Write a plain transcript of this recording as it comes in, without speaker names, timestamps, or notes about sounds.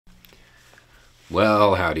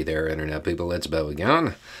Well, howdy there, Internet people. It's Beau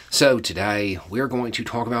again. So today we're going to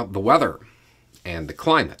talk about the weather and the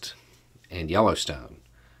climate and Yellowstone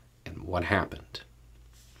and what happened.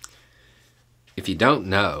 If you don't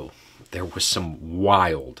know, there was some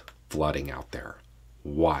wild flooding out there.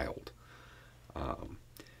 Wild.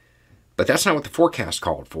 But that's not what the forecast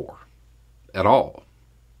called for at all.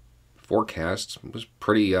 The forecast was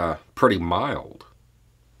pretty mild,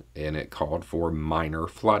 and it called for minor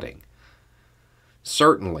flooding.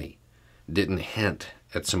 Certainly didn't hint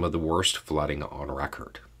at some of the worst flooding on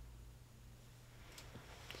record.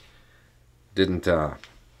 Didn't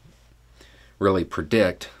really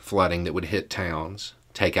predict flooding that would hit towns,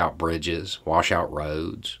 take out bridges, wash out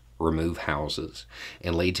roads, remove houses,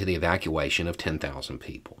 and lead to the evacuation of 10,000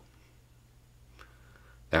 people.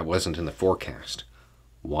 That wasn't in the forecast.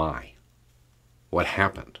 Why? What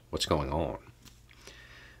happened? What's going on?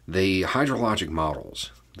 The hydrologic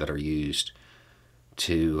models that are used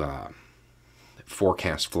to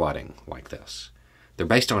forecast flooding like this, they're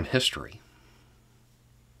based on history.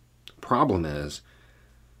 The problem is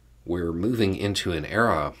we're moving into an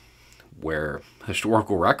era where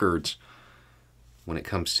historical records, when it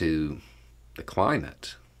comes to the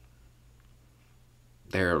climate,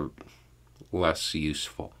 they're less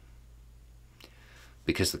useful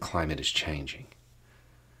because the climate is changing.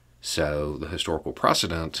 So the historical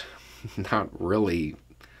precedent, not really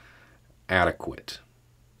adequate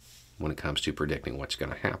when it comes to predicting what's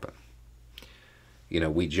going to happen. You know,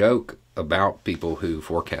 we joke about people who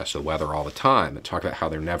forecast the weather all the time and talk about how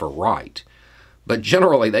they're never right. But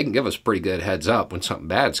generally, they can give us pretty good heads up when something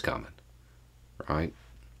bad's coming, right?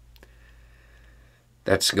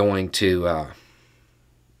 That's going to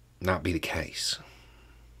not be the case.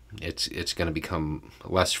 It's going to become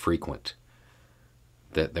less frequent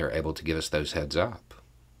that they're able to give us those heads up.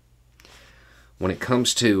 When it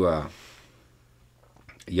comes to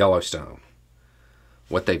Yellowstone,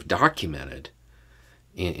 what they've documented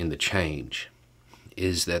in the change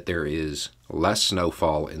is that there is less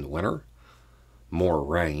snowfall in the winter, more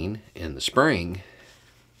rain in the spring,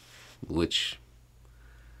 which,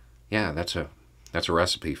 yeah, that's a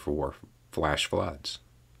recipe for flash floods.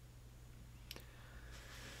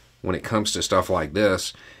 When it comes to stuff like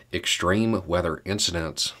this, extreme weather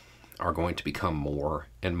incidents are going to become more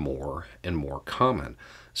and more and more common.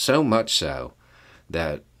 So much so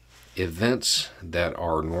that events that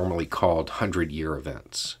are normally called 100-year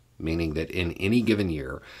events, meaning that in any given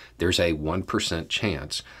year, there's a 1%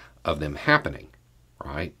 chance of them happening,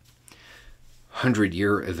 right?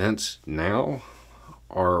 100-year events now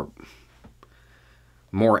are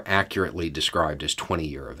more accurately described as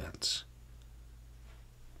 20-year events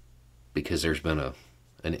because there's been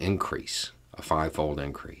an increase, a fivefold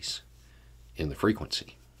increase in the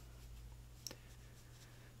frequency.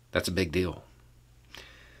 That's a big deal.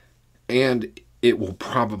 And it will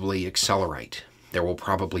probably accelerate. There will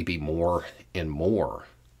probably be more and more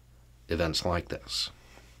events like this.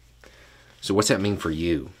 So what's that mean for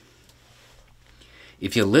you?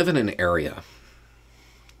 If you live in an area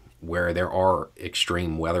where there are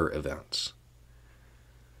extreme weather events,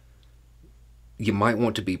 you might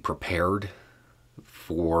want to be prepared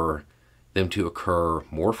for them to occur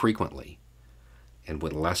more frequently and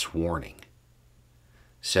with less warning.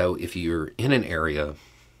 So if you're in an area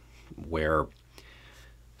where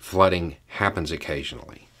flooding happens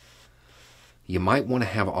occasionally, you might want to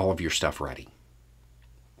have all of your stuff ready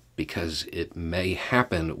because it may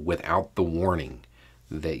happen without the warning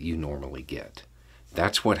that you normally get.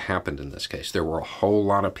 That's what happened in this case. There were a whole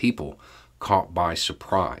lot of people caught by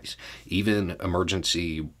surprise, even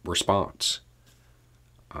emergency response.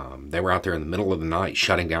 They were out there in the middle of the night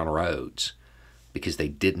shutting down roads because they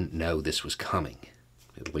didn't know this was coming,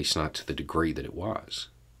 at least not to the degree that it was.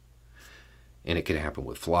 And it could happen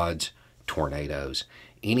with floods, tornadoes,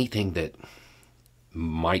 anything that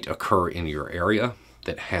might occur in your area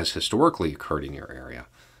that has historically occurred in your area.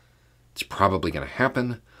 It's probably going to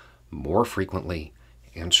happen more frequently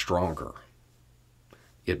and stronger.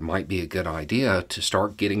 It might be a good idea to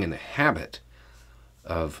start getting in the habit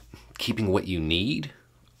of keeping what you need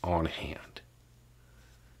on hand,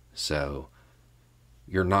 so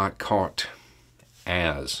you're not caught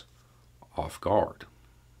as off guard.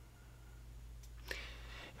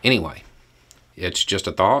 Anyway, it's just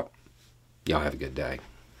a thought. Y'all have a good day.